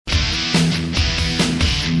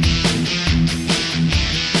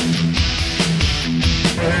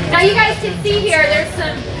Now you guys can see here, there's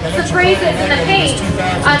some phrases in the paint.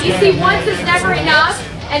 You see once is never enough,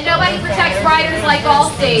 and nobody protects riders like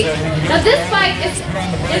Allstate. Now this bike is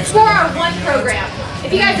for our O.N.E program.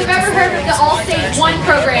 If you guys have ever heard of the Allstate O.N.E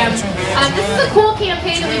program, this is a cool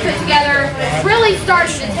campaign that we put together. It's really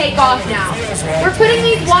starting to take off now. We're putting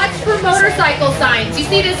these watch for motorcycle signs. You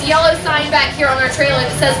see this yellow sign back here on our trailer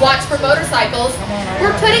that says watch for motorcycles.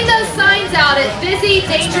 We're putting those signs out at busy,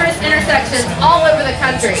 dangerous intersections all over the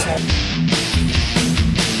country.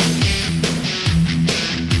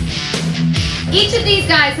 Each of these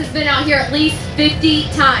guys has been out here at least 50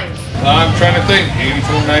 times. I'm trying to think,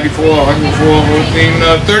 84, 94,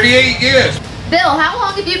 104, 38 years. Bill, how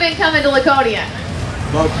long have you been coming to Laconia?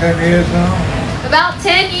 About 10 years now. About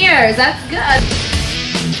 10 years, that's good.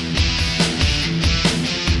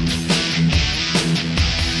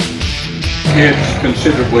 It's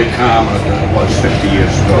considerably calmer than it was 50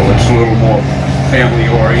 years ago. It's a little more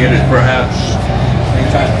family-oriented, perhaps.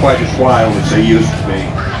 It's not quite as wild as they used to be.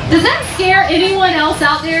 Does that scare anyone else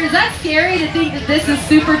out there? Is that scary to think that this is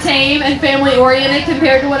super tame and family-oriented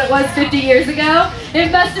compared to what it was 50 years ago?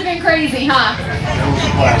 It must have been crazy, huh? It was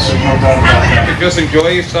classic, no doubt about that. Just enjoy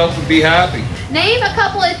yourself and be happy. Name a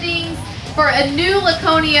couple of things for a new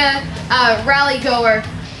Laconia rally goer.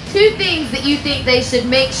 2 things that you think they should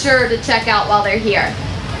make sure to check out while they're here.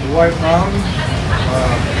 The White Mountains,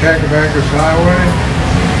 Cacabancas Highway,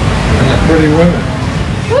 and the pretty women.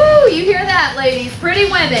 Woo, you hear that, ladies? Pretty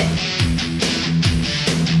women.